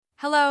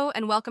Hello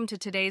and welcome to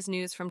today's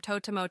news from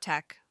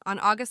TotemoTech on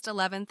August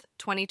 11th,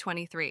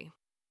 2023.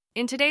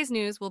 In today's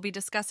news, we'll be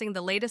discussing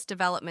the latest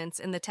developments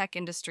in the tech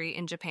industry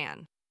in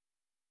Japan.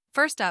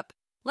 First up,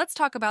 let's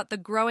talk about the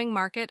growing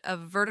market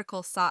of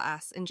vertical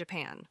SaaS in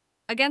Japan.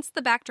 Against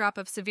the backdrop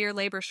of severe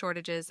labor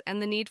shortages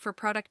and the need for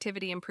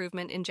productivity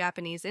improvement in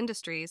Japanese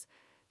industries,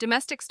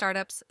 domestic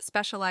startups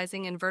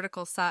specializing in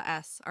vertical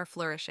SaaS are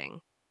flourishing.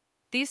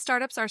 These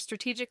startups are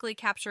strategically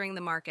capturing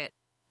the market,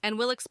 and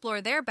we'll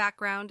explore their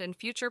background and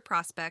future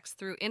prospects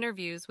through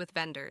interviews with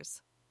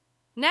vendors.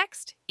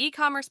 Next,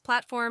 e-commerce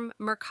platform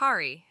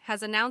Mercari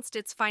has announced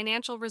its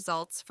financial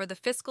results for the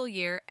fiscal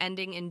year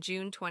ending in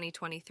June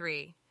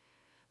 2023.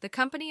 The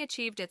company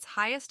achieved its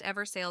highest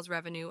ever sales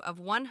revenue of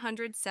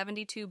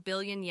 172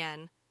 billion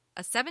yen,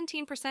 a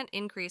 17%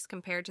 increase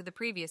compared to the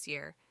previous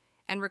year,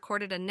 and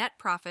recorded a net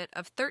profit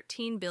of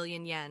 13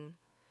 billion yen.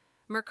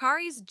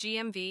 Mercari's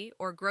GMV,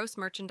 or gross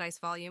merchandise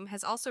volume,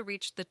 has also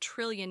reached the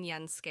trillion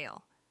yen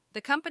scale. The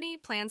company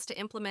plans to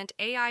implement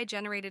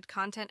AI-generated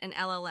content and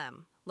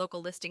LLM,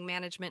 local listing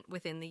management,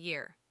 within the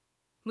year.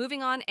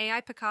 Moving on,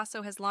 AI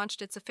Picasso has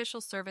launched its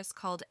official service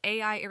called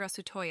AI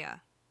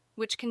Irasutoya,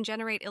 which can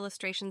generate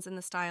illustrations in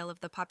the style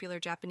of the popular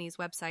Japanese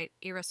website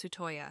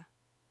Irasutoya.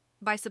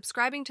 By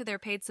subscribing to their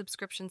paid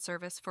subscription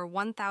service for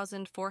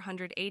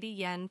 1,480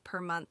 yen per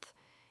month,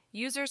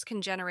 users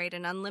can generate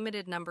an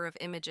unlimited number of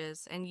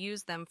images and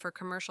use them for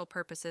commercial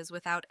purposes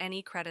without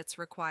any credits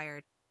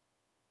required.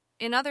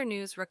 In other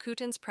news,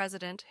 Rakuten's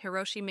president,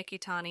 Hiroshi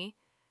Mikitani,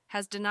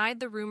 has denied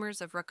the rumors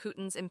of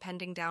Rakuten's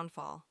impending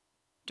downfall.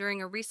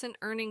 During a recent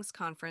earnings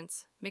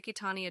conference,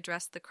 Mikitani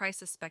addressed the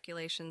crisis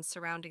speculations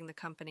surrounding the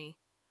company.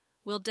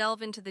 We'll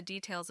delve into the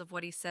details of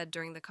what he said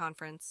during the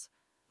conference.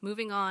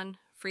 Moving on,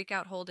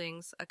 Freakout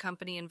Holdings, a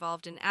company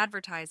involved in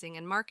advertising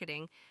and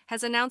marketing,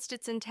 has announced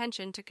its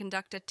intention to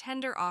conduct a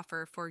tender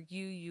offer for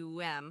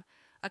UUM,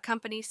 a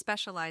company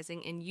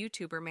specializing in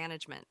YouTuber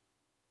management.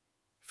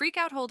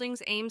 Freakout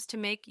Holdings aims to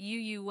make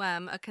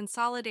UUM a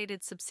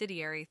consolidated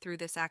subsidiary through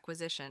this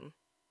acquisition.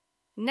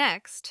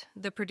 Next,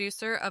 the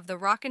producer of the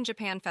Rockin'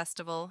 Japan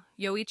Festival,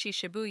 Yoichi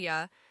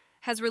Shibuya,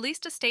 has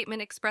released a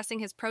statement expressing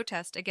his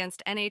protest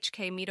against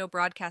NHK Mito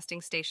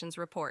Broadcasting Station's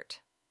report.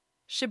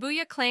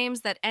 Shibuya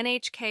claims that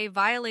NHK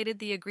violated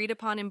the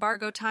agreed-upon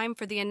embargo time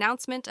for the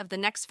announcement of the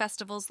next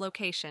festival's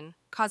location,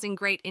 causing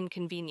great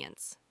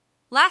inconvenience.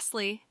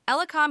 Lastly,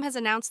 Elecom has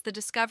announced the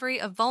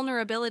discovery of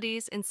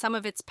vulnerabilities in some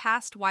of its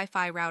past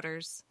Wi-Fi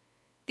routers.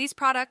 These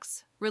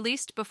products,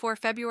 released before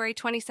February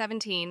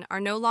 2017, are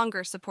no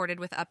longer supported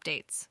with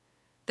updates.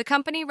 The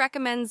company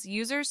recommends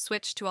users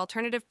switch to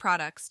alternative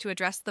products to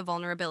address the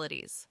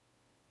vulnerabilities.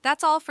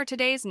 That's all for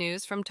today's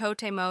news from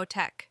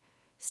TotemoTech.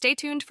 Stay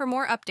tuned for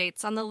more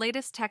updates on the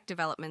latest tech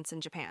developments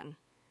in Japan.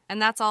 And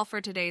that's all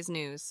for today's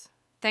news.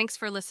 Thanks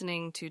for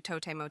listening to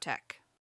TotemoTech.